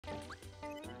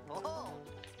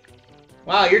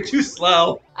Wow, you're too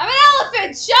slow. I'm an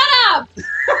elephant! Shut up! Leave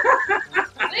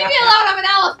me alone, I'm an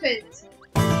elephant!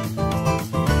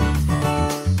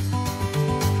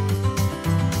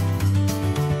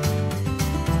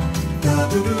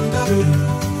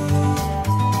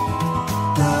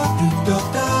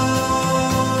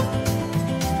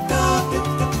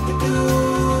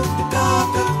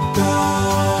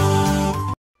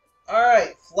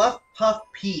 Alright, Fluff Puff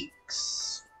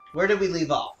Peaks. Where did we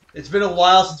leave off? It's been a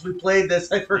while since we played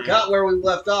this. I forgot where we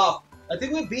left off. I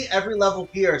think we beat every level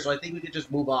here, so I think we could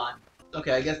just move on.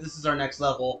 Okay, I guess this is our next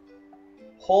level.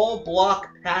 Whole block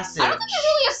passage. I don't think there's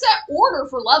really a set order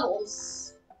for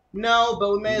levels. No,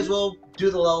 but we may as well do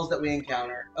the levels that we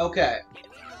encounter. Okay.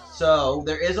 So,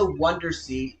 there is a Wonder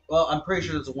Seed. Well, I'm pretty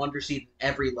sure there's a Wonder Seed in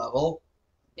every level.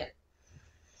 Yeah.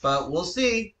 But we'll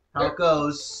see how it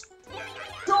goes.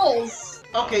 Trolls.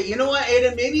 Okay, you know what,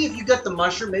 Aidan? Maybe if you got the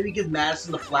mushroom, maybe give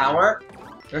Madison the flower.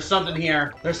 There's something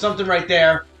here. There's something right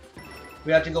there.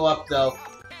 We have to go up, though.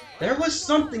 There was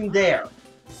something there.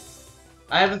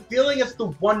 I have a feeling it's the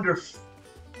Wonder...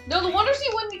 No, the Wonder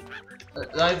Seed wouldn't...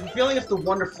 I have a feeling it's the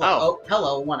Wonder Flower. Oh,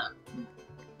 hello, Wanna.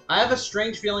 I have a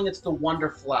strange feeling it's the Wonder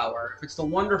Flower. If it's the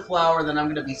Wonder Flower, then I'm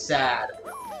gonna be sad.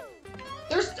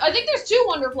 I think there's 2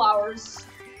 Wonder Flowers.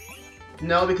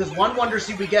 No, because one Wonder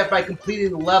Seed we get by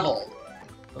completing the level.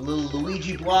 A little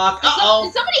Luigi block. Uh-oh!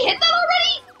 Did somebody hit that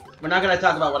already? We're not gonna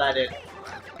talk about what I did.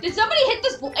 Did somebody hit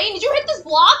this block? Hey, did you hit this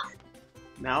block?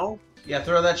 No. Yeah,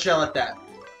 throw that shell at that.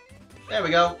 There we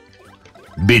go.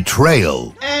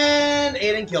 Betrayal. And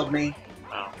Aidan killed me.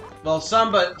 Oh. Well,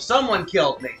 someone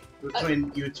killed me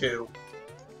between you two.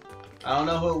 I don't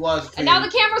know who it was. And now the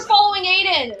camera's following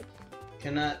Aidan.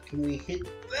 Can we hit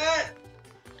that?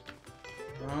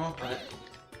 Oh,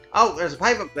 Oh, there's a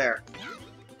pipe up there.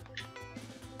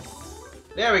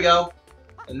 there we go.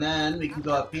 And then we can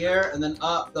go up here, and then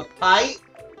up the pipe.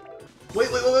 Wait.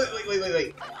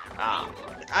 Ah.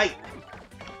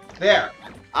 There.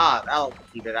 That'll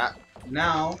keep it up.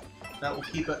 Now, that will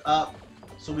keep it up,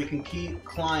 so we can keep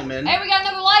climbing. Hey, we got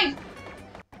another life.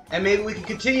 And maybe we can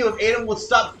continue if Aidan will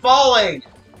stop falling.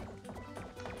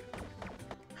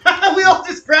 We all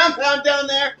just ground pound down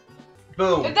there.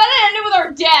 Boom. If that ended with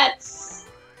our deaths.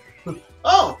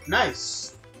 Oh,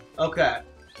 nice. Okay.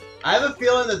 I have a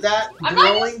feeling that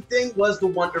glowing thing was the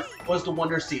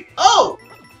Wonder Seed. Oh!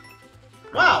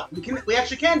 Wow, we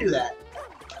actually can do that.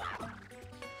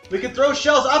 We can throw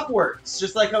shells upwards,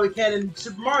 just like how we can in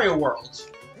Super Mario World.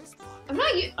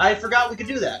 I forgot we could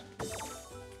do that.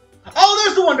 Oh,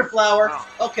 there's the Wonder Flower. Oh.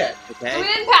 Okay. So we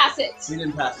didn't pass it. We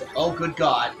didn't pass it. Oh, good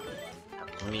God.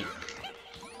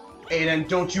 Aidan,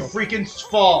 don't you freaking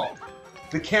fall.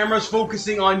 The camera's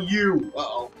focusing on you.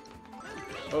 Uh-oh.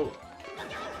 Oh.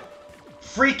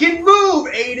 Freaking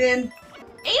move, Aidan!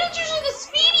 Aidan's usually the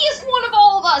speediest one of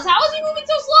all of us. How is he moving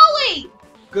so slowly?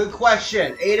 Good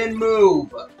question. Aidan,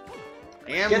 move.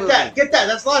 Get that.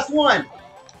 That's the last one.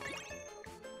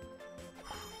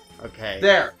 Okay.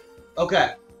 There.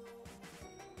 Okay.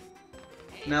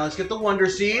 Now let's get the Wonder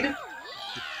Seed.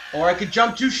 Or I could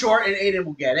jump too short and Aidan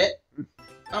will get it.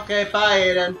 Okay, bye,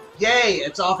 Aidan. Yay,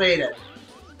 it's off Aidan.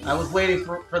 I was waiting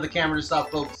for the camera to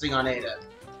stop focusing on Aidan.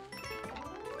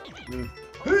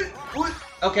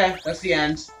 Okay, that's the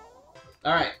end.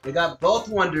 Alright, we got both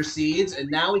Wonder Seeds, and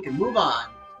now we can move on.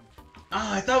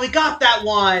 Oh, I thought we got that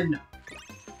one!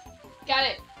 Got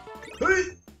it.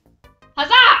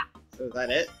 Huzzah! So is that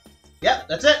it? Yep,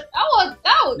 that's it. That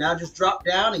was. Now just drop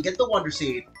down and get the Wonder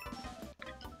Seed.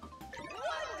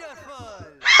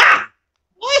 Ha!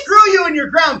 Screw you and your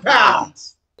ground pound!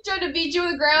 He tried to beat you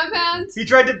with a ground pound? He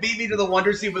tried to beat me to the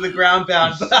Wonder Seed with a ground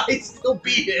pound, but I still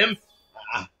beat him.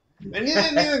 And you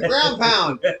didn't even ground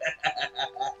pound.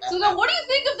 So then what do you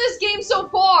think of this game so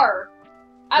far?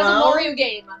 As a Mario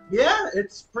game? Yeah,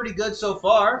 it's pretty good so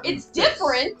far. It's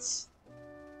different.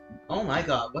 Oh my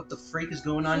God, what the freak is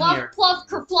going on Fluff, here? Pluff,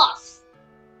 kerfluff.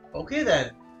 Okay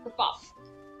then. Kerfuff.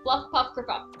 Fluff, puff,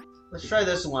 kerfuff. Let's try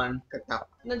this one.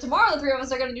 And then tomorrow the 3 of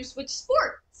us are going to do Switch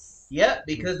Sports. Yep,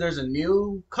 because there's a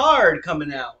new card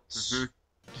coming out.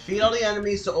 Defeat all the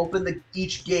enemies to open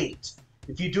each gate.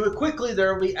 If you do it quickly,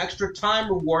 there will be extra time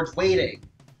rewards waiting.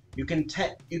 You can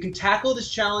tackle this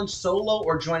challenge solo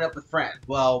or join up with friends.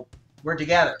 Well, we're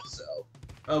together, so...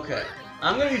 Okay.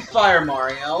 I'm gonna be Fire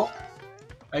Mario.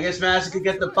 I guess Madison could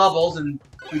get the bubbles, and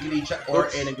we could each... Or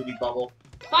Aidan could be Bubble.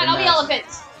 Fine, I'll be Elephant.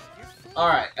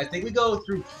 Alright, I think we go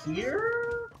through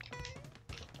here?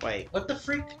 Wait. What the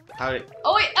freak? How did...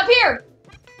 Oh, wait, up here!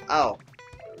 Oh.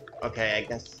 Okay, I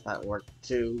guess that worked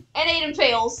too. And Aidan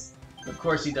fails. Of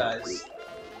course he does.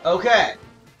 Okay.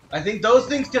 I think those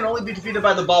things can only be defeated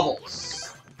by the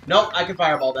bubbles. Nope, I can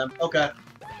fireball them. Okay.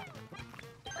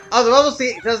 Oh, the bubbles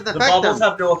doesn't The affect bubbles them.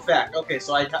 have no effect. Okay,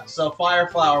 so fire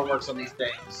flower works on these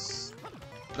things.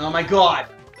 Oh my god!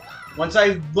 Once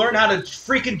I learn how to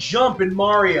freaking jump in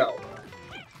Mario.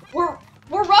 We're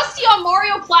rusty on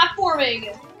Mario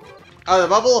platforming. Oh, the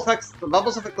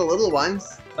bubbles affect the little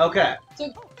ones. Okay.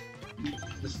 So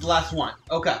This is the last one.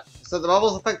 Okay. So the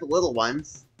bubbles affect the little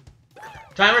ones.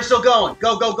 Timer's still going.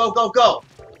 Go, go, go, go, go.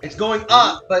 It's going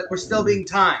up, but we're still being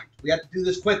timed. We have to do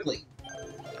this quickly.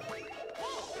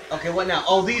 Okay, what now?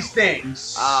 Oh, these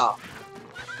things. Oh.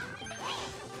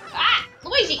 ah,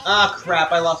 Luigi. Ah,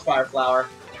 crap. I lost Fire Flower.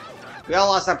 We all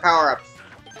lost our power-ups.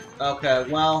 Okay,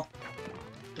 well,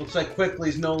 looks like quickly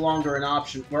is no longer an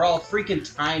option. We're all freaking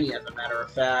tiny, as a matter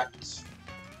of fact.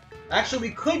 Actually,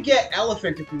 we could get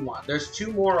Elephant if we want. There's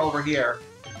 2 more over here.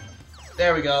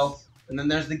 There we go. And then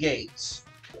there's the gates.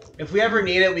 If we ever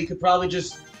need it, we could probably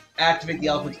just activate the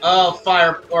Elephants. Oh,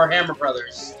 Fire or Hammer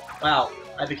Brothers. Wow,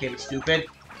 I became stupid.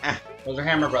 Those are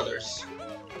Hammer Brothers.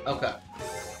 Okay.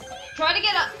 Try to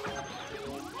get up.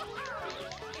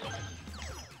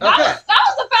 Okay. That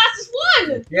was the fastest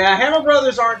one. Yeah, Hammer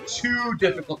Brothers aren't too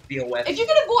difficult to deal with. If you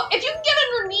can get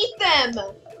underneath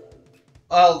them.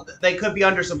 Oh, they could be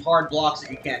under some hard blocks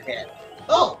that you can't hit.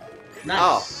 Oh,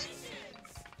 nice.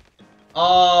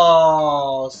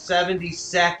 Oh, 70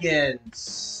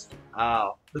 seconds.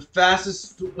 Oh. The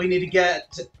fastest we need to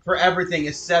get for everything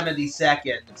is 70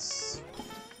 seconds.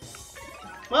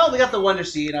 Well, we got the Wonder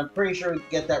Seed. I'm pretty sure we can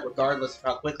get that regardless of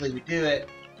how quickly we do it.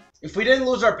 If we didn't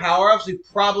lose our power-ups, we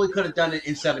probably could have done it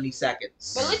in 70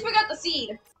 seconds. But at least we got the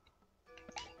seed.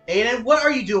 Aiden, what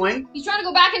are you doing? He's trying to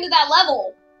go back into that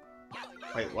level.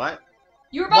 Wait, what?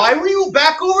 You were about Why to, were you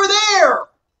back over there?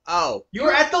 Oh. You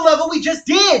were at the level we just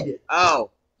did!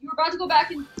 Oh. You were about to go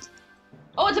back and...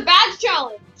 Oh, it's a badge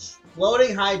challenge.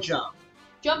 Floating high jump.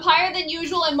 Jump higher than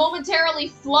usual and momentarily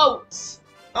float.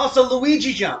 Oh, so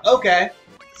Luigi jump. Okay.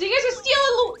 So you guys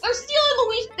are stealing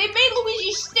Luigi. They made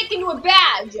Luigi stick into a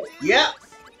badge. Yep.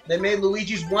 They made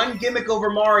Luigi's one gimmick over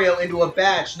Mario into a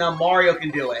badge. Now Mario can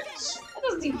do it. That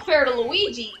doesn't seem fair to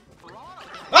Luigi.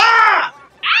 Ah!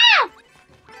 Ah!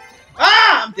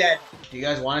 Ah! I'm dead. Do you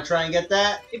guys want to try and get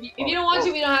that? If you don't want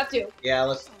to, we don't have to. Yeah.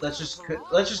 Let's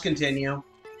just continue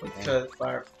to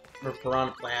fire for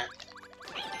Piranha Plant.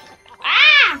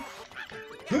 Ah!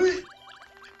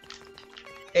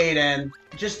 Aiden,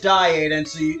 just die,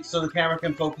 Aiden, so the camera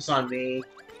can focus on me,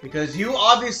 because you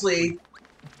obviously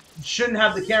shouldn't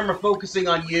have the camera focusing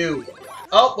on you.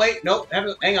 Oh wait, nope.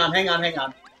 Hang on.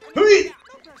 Aiden,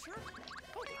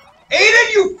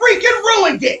 you freaking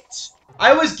ruined it!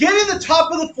 I was getting the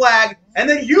top of the flag, and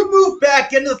then you moved back,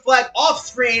 getting the flag off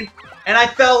screen, and I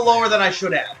fell lower than I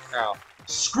should have. Oh.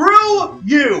 Screw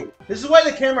you! This is why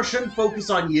the camera shouldn't focus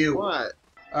on you. What?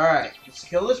 Alright, let's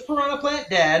kill this Piranha Plant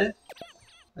dead,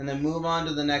 and then move on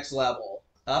to the next level.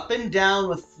 Up and down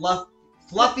with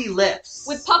fluffy lips.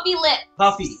 With puppy lip.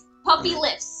 Puffy. Puppy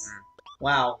lips.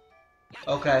 Wow.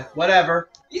 Okay, whatever.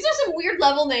 These are some weird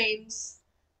level names.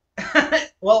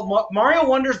 Well, Mario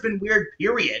Wonder's been weird,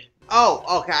 period.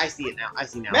 Oh, okay, I see it now. I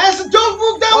see now. Massive, don't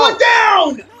move that one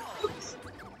down!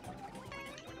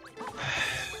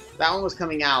 That one was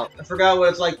coming out. I forgot what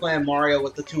it's like playing Mario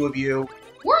with the 2 of you.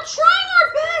 We're trying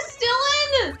our best,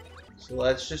 Dylan! So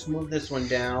let's just move this one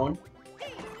down.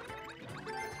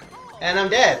 And I'm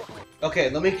dead. Okay,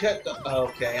 let me cut the...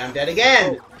 Okay, I'm dead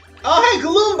again. Oh, hey,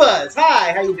 Galoombas!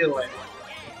 Hi, how you doing?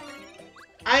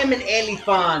 I am an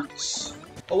elephant.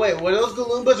 Oh, wait, were those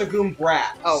Galoombas or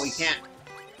Goombrats? Oh, we can't.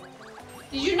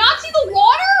 Did you not see the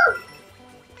water?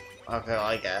 Okay, well,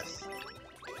 I guess.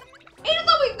 Aiden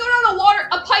thought we could go down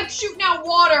a pipe shooting out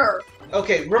water.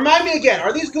 Okay, remind me again.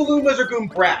 Are these Galoombas or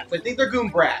Goombrats? I think they're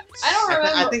Goombrats. I don't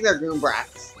remember. I think they're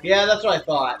Goombrats. Yeah, that's what I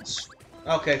thought.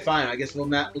 Okay, fine. I guess we'll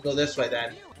go this way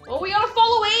then. Well, we gotta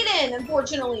follow Aiden,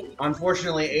 unfortunately.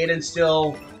 Unfortunately, Aiden's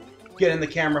still getting the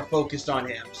camera focused on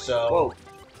him, so... Whoa.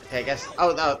 Okay, I guess...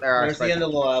 Oh, no, there are There's the end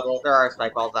of the level. There are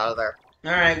spike balls out of there.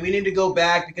 Alright, we need to go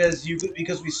back because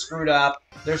we screwed up.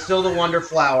 There's still the Wonder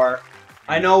Flower.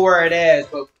 I know where it is,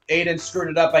 but Aiden screwed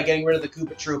it up by getting rid of the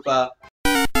Koopa Troopa.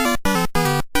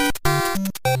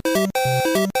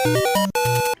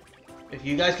 If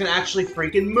you guys can actually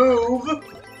freaking move,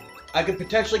 I could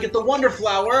potentially get the Wonder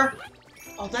Flower.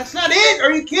 Oh, that's not it!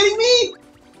 Are you kidding me?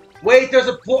 Wait, there's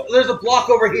a block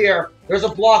over here. There's a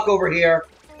block over here.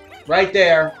 Right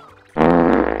there.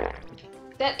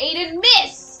 That Aiden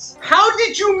missed! How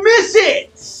did you miss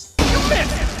it? You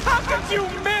missed! How could you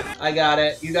miss? I got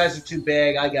it. You guys are too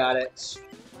big. I got it.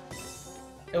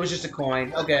 It was just a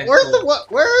coin. Okay. Where's cool.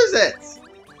 Where is it?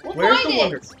 We'll Where's find the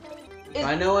Wonder? it. If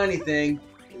I know anything,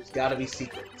 There's gotta be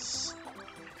secrets.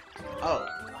 Oh.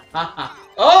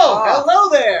 Oh, hello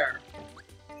there!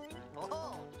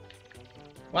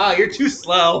 Wow, you're too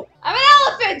slow. I'm an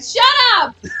elephant! Shut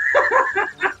up! Leave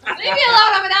me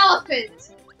alone, I'm an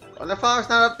elephant! Wonder Flower's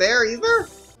not up there either?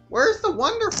 Where's the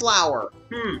Wonder Flower?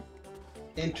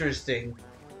 Interesting.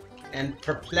 And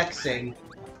perplexing.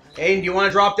 Aiden, do you want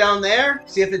to drop down there?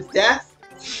 See if it's death?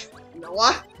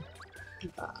 What?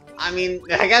 I mean,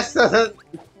 I guess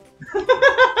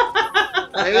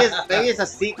maybe it's a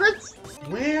secret?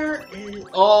 Where is...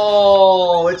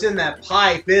 Oh, it's in that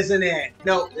pipe, isn't it?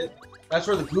 No, that's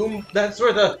where the goom... That's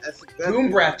where the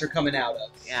goom brats are coming out of.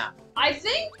 Yeah. I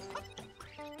think...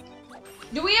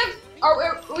 Do we have... Are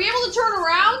we able to turn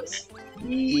around?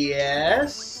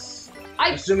 Yes.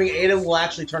 Assuming Aidan will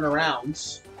actually turn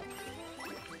around.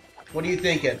 What are you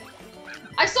thinking?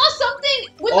 I saw something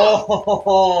with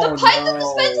the pipe that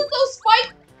dispenses those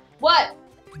spikes. What?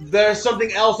 There's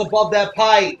something else above that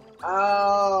pipe.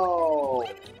 Oh.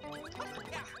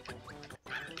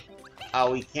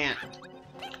 Oh, we can't.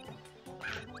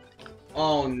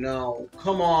 Oh no.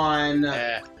 Come on.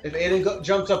 If Aidan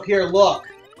jumps up here, look.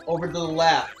 Over to the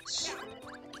left.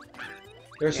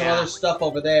 There's some other stuff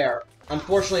over there.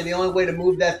 Unfortunately, the only way to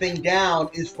move that thing down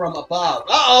is from above.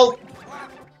 Uh-oh!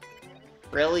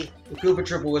 Really? The Koopa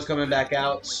Trooper was coming back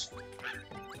out.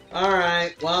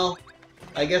 Alright, well,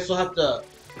 I guess we'll have to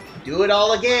do it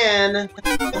all again.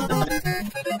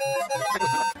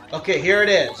 Okay, here it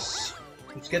is.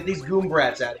 Let's get these Goom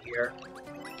Brats out of here.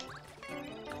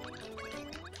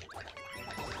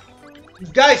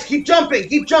 Guys, keep jumping!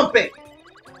 Keep jumping!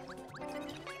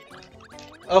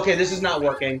 Okay, this is not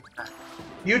working.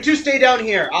 You two stay down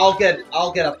here. I'll get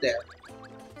up there.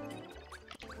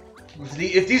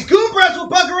 If these Goom Brats will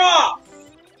bugger off!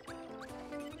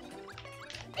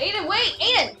 Aidan, wait!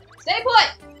 Aidan! Stay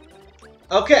put!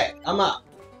 Okay, I'm up.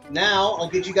 Now, I'll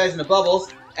get you guys in the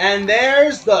bubbles. And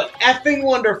there's the effing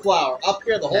Wonder Flower up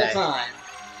here the whole time.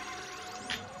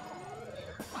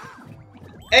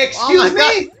 Excuse me?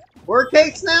 God. We're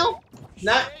cakes now?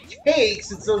 Not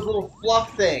cakes, it's those little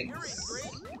fluff things.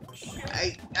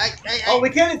 Oh, we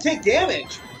can't take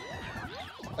damage.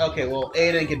 Okay, well,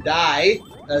 Aidan can die.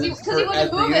 As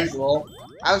per usual.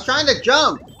 I was trying to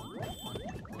jump.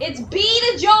 It's B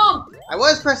to jump. I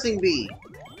was pressing B.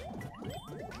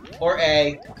 Or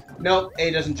A. Nope,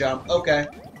 A doesn't jump. Okay.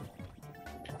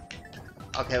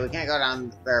 Okay, we can't go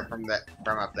down there from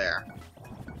up there.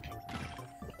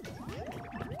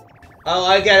 Oh,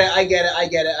 I get it. I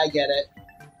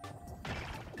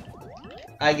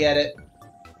get it.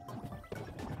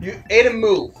 You, Aidan,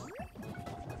 move.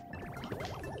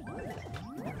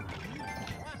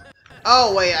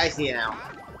 Oh, wait, I see it now.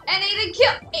 And Aidan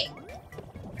kill.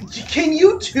 Can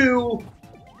you two?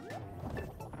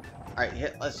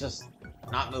 Alright, let's just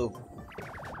not move.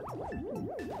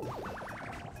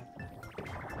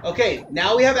 Okay,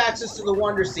 now we have access to the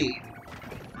Wonder Seed.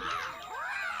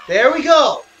 There we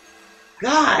go.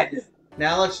 God.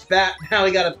 Now let's back. Now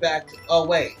we got it back. Oh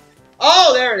wait.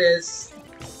 Oh, there it is.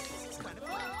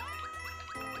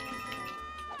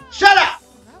 Shut up.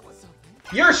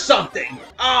 You're something.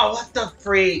 Oh, what the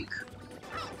freak.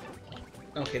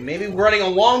 Okay, maybe running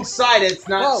alongside it's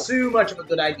not too much of a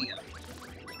good idea.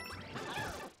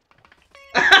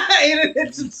 Aidan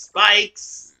hit some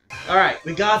spikes. Alright,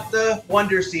 we got the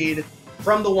Wonder Seed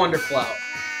from the Wonder Flower.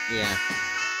 Yeah.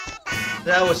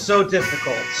 That was so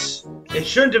difficult. It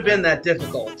shouldn't have been that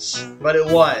difficult, but it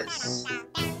was.